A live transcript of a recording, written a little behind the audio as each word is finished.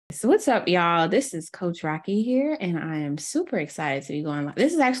So what's up, y'all? This is Coach Rocky here, and I am super excited to be going live.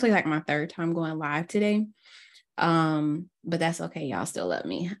 This is actually like my third time going live today. But that's okay, y'all still love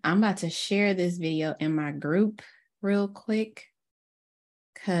me. I'm about to share this video in my group real quick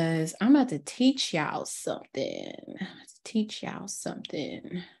because I'm about to teach y'all something.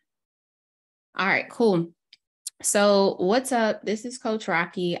 All right, cool. So what's up? This is Coach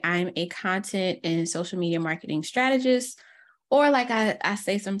Rocky. I'm a content and social media marketing strategist, or like I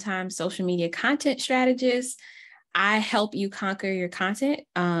say sometimes, social media content strategist. I help you conquer your content,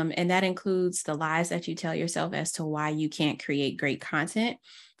 and that includes the lies that you tell yourself as to why you can't create great content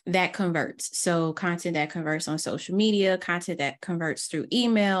that converts. So content that converts on social media, content that converts through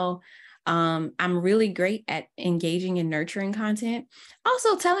email. I'm really great at engaging and nurturing content.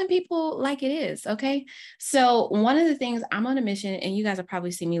 Also telling people like it is, okay? So one of the things, I'm on a mission, and you guys will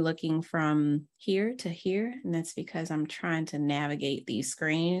probably see me looking from here to here, and that's because I'm trying to navigate these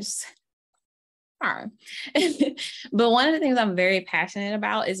screens. But one of the things I'm very passionate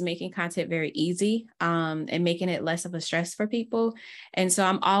about is making content very easy, and making it less of a stress for people. And so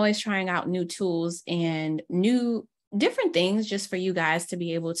I'm always trying out new tools and new different things just for you guys to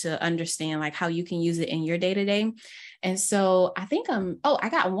be able to understand like how you can use it in your day-to-day. And so I think I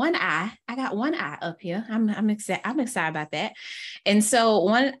got one eye up here. I'm excited about that. And so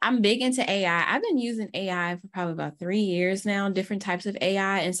I'm big into AI. I've been using AI for probably about 3 years now, different types of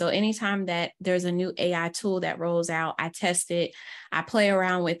AI. And so anytime that there's a new AI tool that rolls out, I test it, I play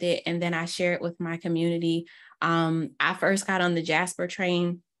around with it, and then I share it with my community. I first got on the Jasper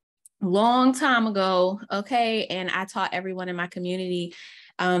train long time ago. Okay. And I taught everyone in my community,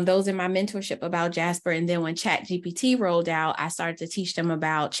 those in my mentorship, about Jasper. And then when ChatGPT rolled out, I started to teach them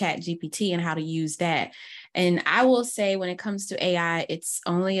about ChatGPT and how to use that. And I will say, when it comes to AI, it's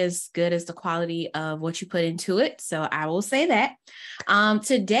only as good as the quality of what you put into it. So I will say that.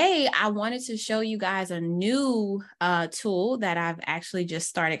 Today, I wanted to show you guys a new tool that I've actually just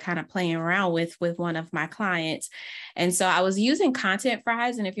started kind of playing around with one of my clients. And so I was using Content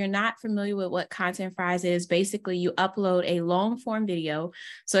Fries. And if you're not familiar with what Content Fries is, basically you upload a long form video.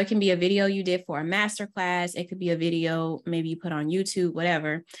 So it can be a video you did for a masterclass. It could be a video maybe you put on YouTube,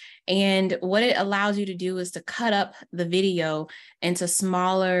 whatever. And what it allows you to do is to cut up the video into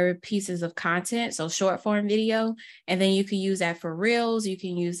smaller pieces of content. So short form video. And then you can use that for Reels. You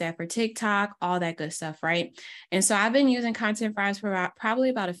can use that for TikTok, all that good stuff, right? And so I've been using Content Fries for probably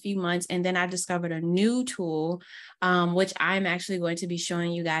about a few months. And then I discovered a new tool, which I'm actually going to be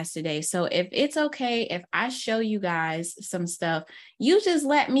showing you guys today. So if it's okay, if I show you guys some stuff, you just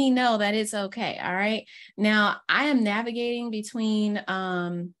let me know that it's okay. All right. Now I am navigating between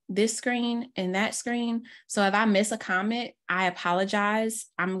this screen and that screen. So if I miss a comment, I apologize.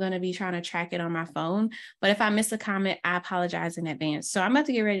 I'm going to be trying to track it on my phone. But if I miss a comment, I apologize in advance. So I'm about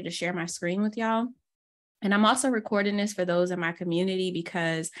to get ready to share my screen with y'all. And I'm also recording this for those in my community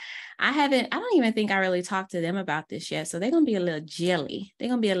because I don't even think I really talked to them about this yet. So they're going to be a little jelly.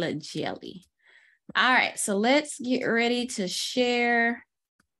 All right. So let's get ready to share.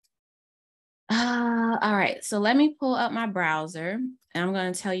 All right. So let me pull up my browser and I'm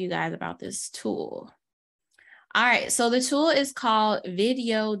going to tell you guys about this tool. All right. So the tool is called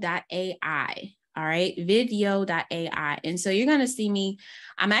Vidyo.ai. All right, Vidyo.ai. And so you're going to see me.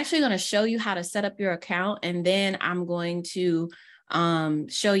 I'm actually going to show you how to set up your account, and then I'm going to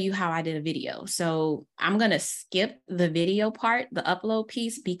show you how I did a video. So I'm going to skip the video part, the upload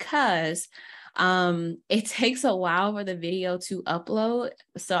piece, because it takes a while for the video to upload.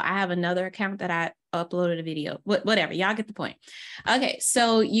 So I have another account that I uploaded a video, whatever, y'all get the point. Okay,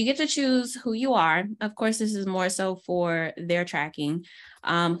 so you get to choose who you are. Of course, this is more so for their tracking,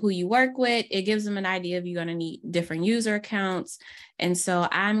 who you work with. It gives them an idea if you're going to need different user accounts. And so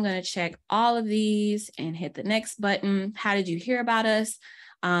I'm going to check all of these and hit the next button. How did you hear about us?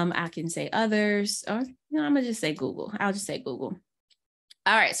 I can say others, or I'm going to just say Google. I'll just say Google.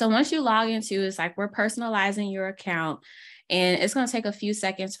 All right, so once you log into, it's like we're personalizing your account, and it's going to take a few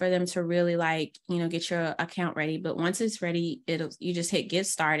seconds for them to really get your account ready. But once it's ready, you just hit get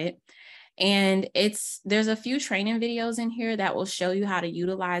started. And there's a few training videos in here that will show you how to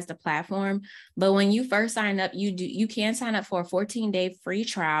utilize the platform. But when you first sign up, you can sign up for a 14-day free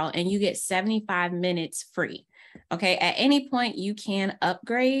trial, and you get 75 minutes free. Okay, at any point you can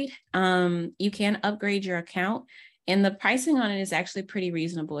upgrade. You can upgrade your account. And the pricing on it is actually pretty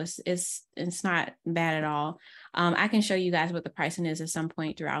reasonable. It's not bad at all. I can show you guys what the pricing is at some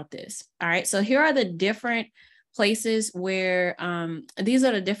point throughout this. All right, so here are the different places where these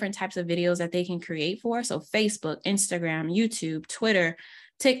are the different types of videos that they can create for. So Facebook, Instagram, YouTube, Twitter,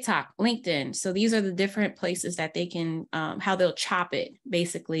 TikTok, LinkedIn. So these are the different places that they can, how they'll chop it.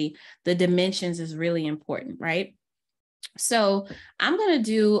 Basically, the dimensions is really important, right? So I'm going to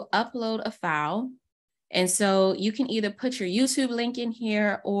do upload a file. And so you can either put your YouTube link in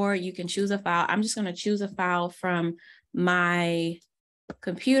here, or you can choose a file. I'm just going to choose a file from my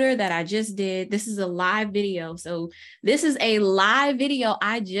computer that I just did. This is a live video. So this is a live video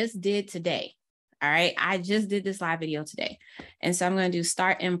I just did today. All right. I just did this live video today. And so I'm going to do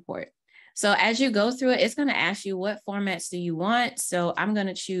start import. So as you go through it, it's going to ask you what formats do you want. So I'm going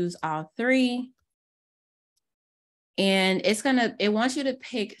to choose all three. And it wants you to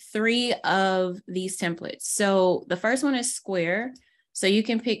pick 3 of these templates. So the first one is square. So you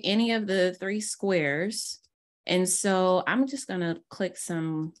can pick any of the 3 squares. And so I'm just going to click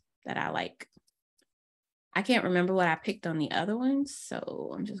some that I like. I can't remember what I picked on the other ones,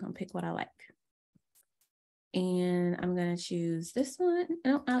 so I'm just going to pick what I like. And I'm going to choose this one.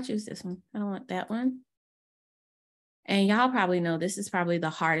 No, I'll choose this one. I don't want that one. And y'all probably know this is probably the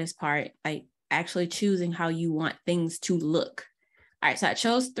hardest part, like actually choosing how you want things to look. All right, so I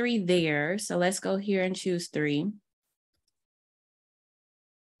chose 3 there. So let's go here and choose 3.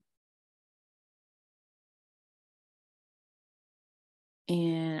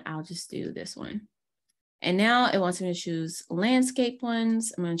 And I'll just do this one. And now it wants me to choose landscape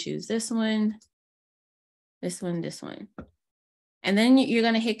ones. I'm going to choose this one, this one, this one. And then you're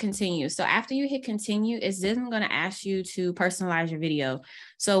going to hit continue. So after you hit continue, it's then going to ask you to personalize your video.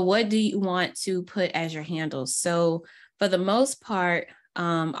 So what do you want to put as your handles? So for the most part,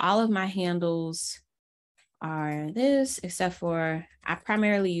 all of my handles are this, except for I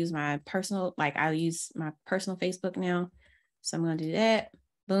primarily use my personal, like I use my personal Facebook now. So I'm going to do that.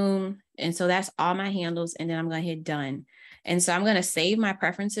 Boom. And so that's all my handles. And then I'm going to hit done. And so I'm going to save my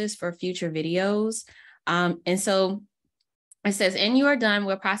preferences for future videos. And so it says, and you are done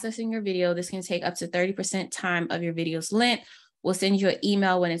with processing your video. This can take up to 30% time of your video's length. We'll send you an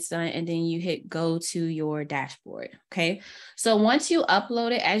email when it's done, and then you hit go to your dashboard. Okay. So once you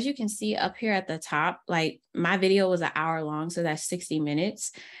upload it, as you can see up here at the top, like my video was an hour long, so that's 60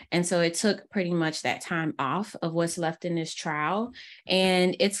 minutes. And so it took pretty much that time off of what's left in this trial.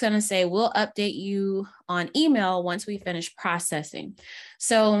 And it's going to say, we'll update you on email once we finish processing.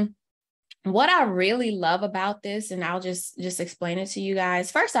 So what I really love about this, and I'll just explain it to you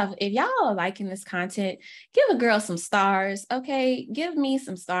guys. First off, if y'all are liking this content, give a girl some stars, okay? Give me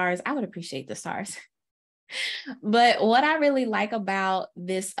some stars. I would appreciate the stars. But what I really like about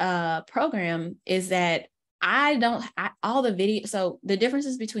this program is that all the video. So the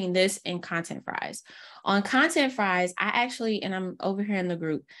differences between this and Content Fries. On Content Fries, I actually, and I'm over here in the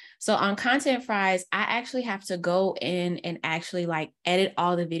group. So on Content Fries, I actually have to go in and actually like edit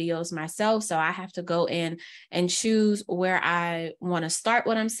all the videos myself. So I have to go in and choose where I want to start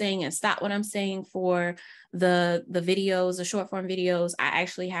what I'm saying and stop what I'm saying for the videos, the short form videos. I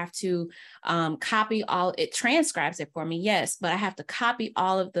actually have to copy it transcribes it for me, yes, but I have to copy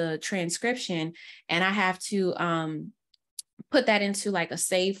all of the transcription, and I have to put that into like a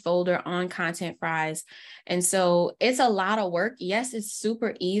save folder on Content Fries. And so it's a lot of work. Yes, it's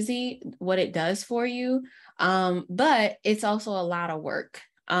super easy what it does for you, but it's also a lot of work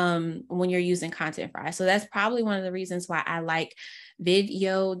when you're using Content Fries. So that's probably one of the reasons why I like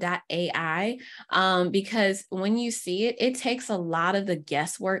Vidyo.ai, because when you see it, it takes a lot of the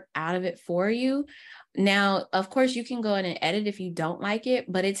guesswork out of it for you. Now, of course, you can go in and edit if you don't like it,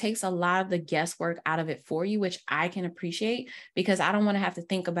 but it takes a lot of the guesswork out of it for you, which I can appreciate because I don't want to have to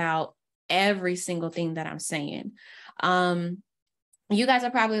think about every single thing that I'm saying. You guys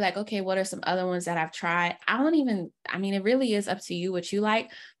are probably like, okay, what are some other ones that I've tried? I mean, it really is up to you what you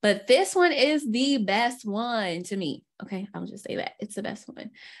like, but this one is the best one to me. Okay, I'll just say that it's the best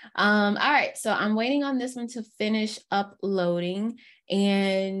one. All right, so I'm waiting on this one to finish uploading,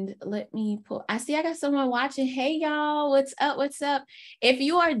 and let me pull. I see I got someone watching. Hey y'all, what's up? What's up? If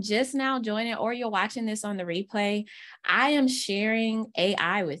you are just now joining or you're watching this on the replay, I am sharing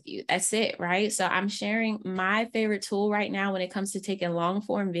AI with you. That's it, right? So I'm sharing my favorite tool right now when it comes to taking long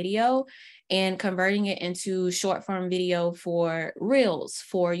form video and converting it into short form video for Reels,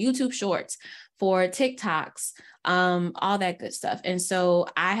 for YouTube Shorts, for TikToks, all that good stuff. And so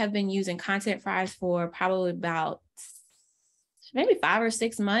I have been using Content Fries for probably about maybe 5 or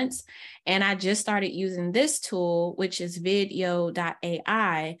 6 months. And I just started using this tool, which is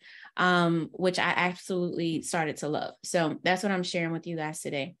Vidyo.ai, which I absolutely started to love. So that's what I'm sharing with you guys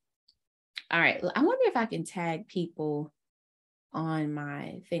today. All right. I wonder if I can tag people on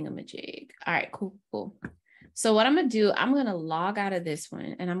my thingamajig. All right, cool. So what I'm going to do, I'm going to log out of this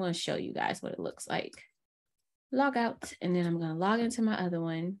one and I'm going to show you guys what it looks like. log out, and then I'm going to log into my other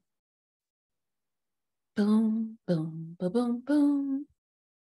one. Boom, boom, boom, boom, boom.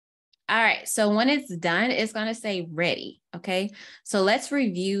 All right, so when it's done, it's going to say ready, okay? So let's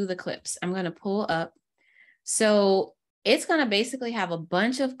review the clips. I'm going to pull up. So it's going to basically have a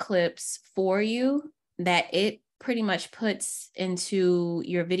bunch of clips for you that it pretty much puts into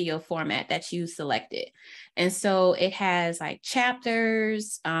your video format that you selected. And so it has like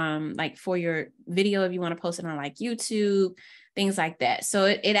chapters, like for your video, if you want to post it on like YouTube, things like that. So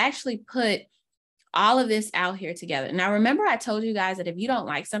it actually put all of this out here together. Now, remember, I told you guys that if you don't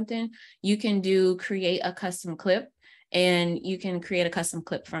like something, you can create a custom clip, and you can create a custom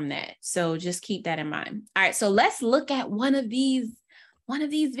clip from that. So just keep that in mind. All right, so let's look at one of these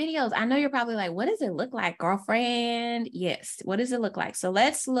videos. I know you're probably like, what does it look like, girlfriend? Yes, what does it look like? So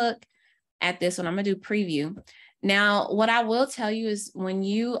let's look at this one. I'm gonna do preview. Now, what I will tell you is when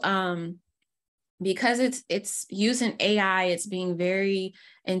you, because it's using AI, it's being very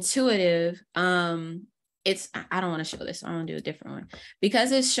intuitive. I don't want to show this, so I'm gonna do a different one.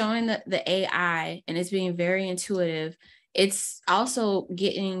 Because it's showing the AI and it's being very intuitive, it's also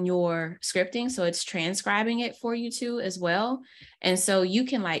getting your scripting, so it's transcribing it for you too as well. And so you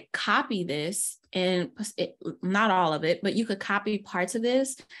can like copy this, and not all of it, but you could copy parts of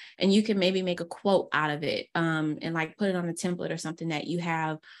this, and you can maybe make a quote out of it, and like put it on a template or something that you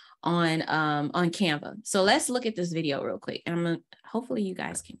have on Canva. So let's look at this video real quick, and hopefully you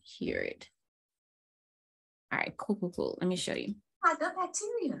guys can hear it. All right, cool. Let me show you. Like the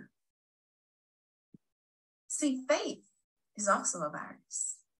bacteria. See, faith is also a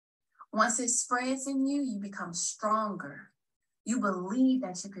virus. Once it spreads in you, you become stronger. You believe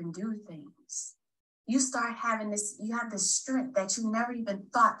that you can do things. You start having this, you have this strength that you never even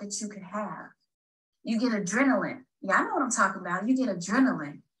thought that you could have. You get adrenaline. Yeah, I know what I'm talking about. You get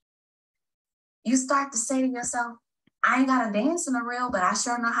adrenaline. You start to say to yourself, I ain't got to dance in the reel, but I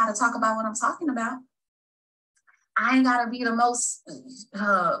sure know how to talk about what I'm talking about. I ain't got to be the most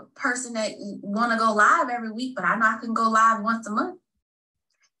person that want to go live every week, but I know I can go live once a month.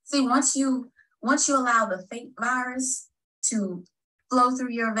 See, once you allow the fake virus to flow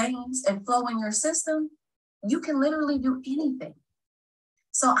through your veins and flow in your system, you can literally do anything.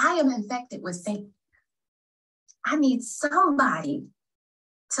 So I am infected with faith. I need somebody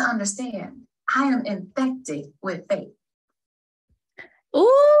to understand I am infected with faith.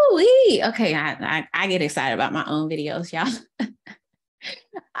 Ooh, okay. I get excited about my own videos, y'all.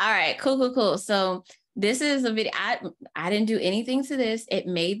 All right, cool. So this is a video. I didn't do anything to this. It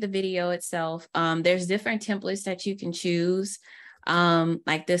made the video itself. There's different templates that you can choose.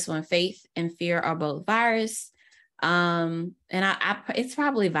 Like this one, faith and fear are both virus. And it's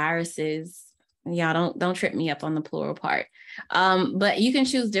probably viruses. Y'all don't trip me up on the plural part. But you can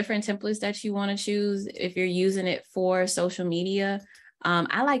choose different templates that you want to choose if you're using it for social media.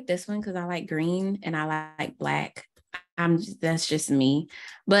 I like this one because I like green and I like black. That's just me.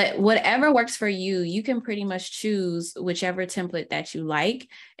 But whatever works for you, you can pretty much choose whichever template that you like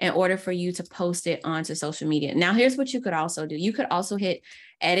in order for you to post it onto social media. Now, here's what you could also do. You could also hit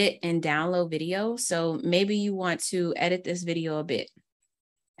edit and download video. So maybe you want to edit this video a bit.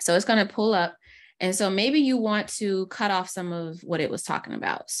 So it's going to pull up. And so maybe you want to cut off some of what it was talking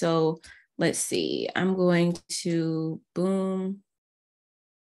about. So let's see. I'm going to boom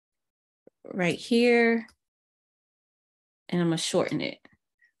right here. And I'm going to shorten it.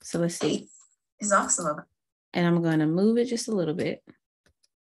 So let's see. It's also. And I'm going to move it just a little bit.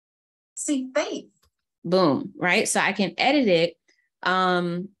 See, faith. Boom, right? So I can edit it.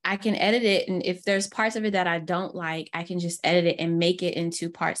 I can edit it. And if there's parts of it that I don't like, I can just edit it and make it into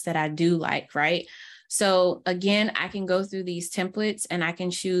parts that I do like, right? So again, I can go through these templates and I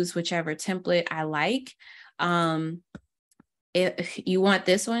can choose whichever template I like. If you want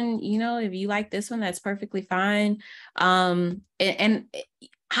this one, if you like this one, that's perfectly fine. And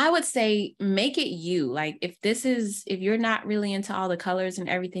I would say make it you. Like if you're not really into all the colors and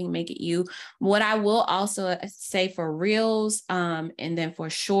everything, make it you. What I will also say for reels, and then for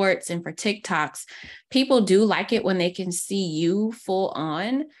shorts and for TikToks, people do like it when they can see you full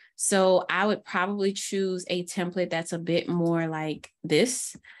on. So I would probably choose a template that's a bit more like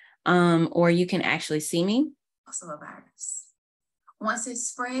this, or you can actually see me. Also a virus. Once it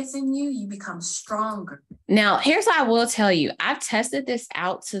spreads in you, you become stronger. Now, here's what I will tell you. I've tested this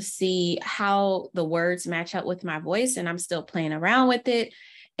out to see how the words match up with my voice, and I'm still playing around with it.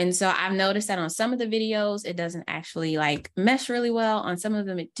 And so I've noticed that on some of the videos, it doesn't actually like mesh really well. On some of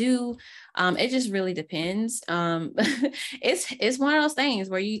them, it do. It just really depends. It's one of those things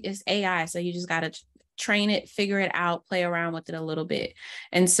where it's AI, so you just got to train it, figure it out, play around with it a little bit.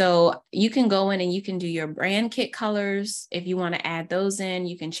 And so you can go in and you can do your brand kit colors. If you want to add those in,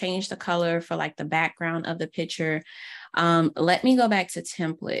 you can change the color for like the background of the picture. Let me go back to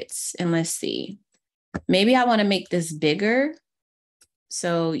templates and let's see. Maybe I want to make this bigger.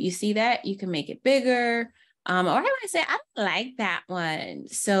 So you see that you can make it bigger. Or I want to say, I don't like that one.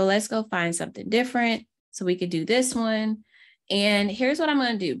 So let's go find something different. So we could do this one. And here's what I'm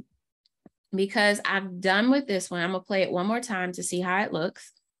going to do. Because I'm done with this one, I'm going to play it one more time to see how it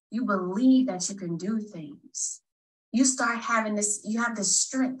looks. You believe that you can do things. You start having this, you have this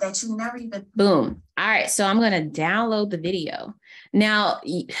strength that you never even. Boom. All right. So I'm going to download the video. Now,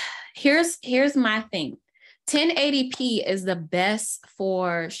 here's my thing. 1080p is the best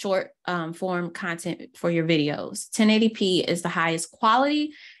for short form content for your videos. 1080p is the highest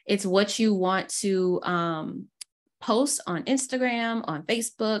quality. It's what you want to post on Instagram, on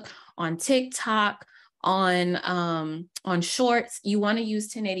Facebook, on TikTok, on shorts. You want to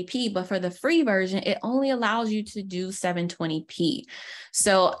use 1080p, but for the free version, it only allows you to do 720p.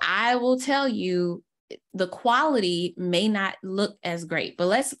 So I will tell you, the quality may not look as great, but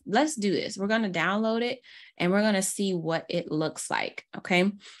let's do this. We're going to download it and we're going to see what it looks like.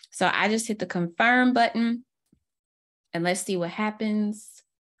 Okay. So I just hit the confirm button and let's see what happens.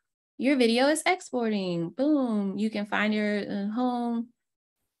 Your video is exporting. Boom. You can find your home.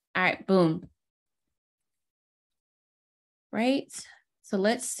 All right. Boom. Right. So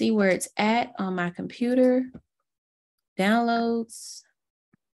let's see where it's at on my computer. Downloads.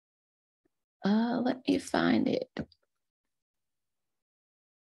 Let me find it.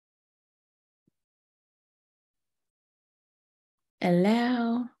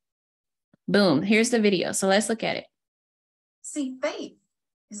 Allow. Boom. Here's the video. So let's look at it. See, faith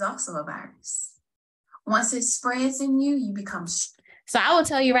is also a virus. Once it spreads in you, you become. So I will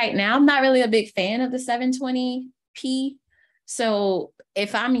tell you right now, I'm not really a big fan of the 720p. So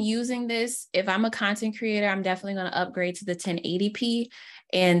if I'm using this, if I'm a content creator, I'm definitely going to upgrade to the 1080p.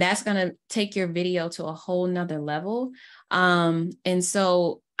 And that's going to take your video to a whole nother level. And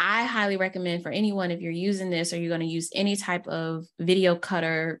so I highly recommend for anyone, if you're using this or you're going to use any type of video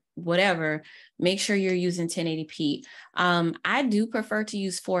cutter, whatever, make sure you're using 1080p. I do prefer to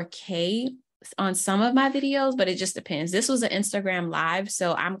use 4K on some of my videos, but it just depends. This was an Instagram live,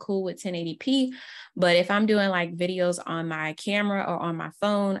 so I'm cool with 1080p. But if I'm doing like videos on my camera or on my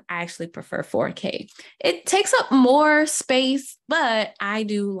phone, I actually prefer 4K. It takes up more space, but I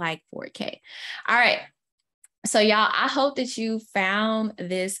do like 4K. All right. So y'all, I hope that you found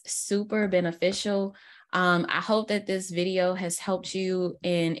this super beneficial. I hope that this video has helped you,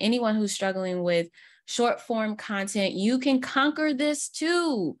 and anyone who's struggling with short form content, you can conquer this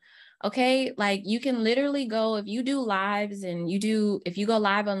too. Okay, like you can literally go, if you do lives and if you go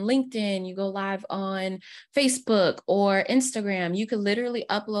live on LinkedIn, you go live on Facebook or Instagram, you could literally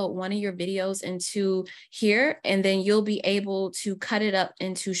upload one of your videos into here, and then you'll be able to cut it up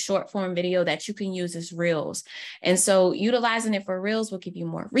into short form video that you can use as reels. And so utilizing it for reels will give you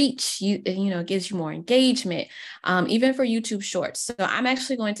more reach. It gives you more engagement, even for YouTube shorts. So I'm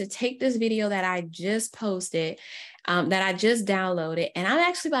actually going to take this video that I just posted, that I just downloaded, and I'm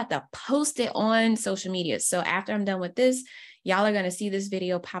actually about to post it on social media. So after I'm done with this, y'all are going to see this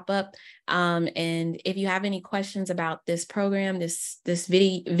video pop up. And if you have any questions about this program, this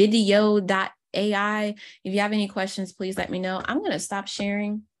Vidyo.ai, if you have any questions, please let me know. I'm going to stop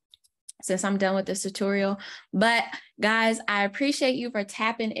sharing since I'm done with this tutorial. But guys, I appreciate you for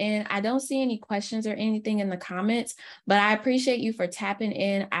tapping in. I don't see any questions or anything in the comments, but I appreciate you for tapping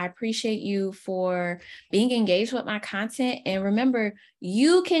in. I appreciate you for being engaged with my content. And remember,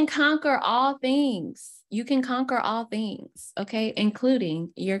 you can conquer all things. You can conquer all things, okay,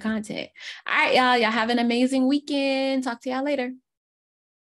 including your content. All right, y'all have an amazing weekend. Talk to y'all later.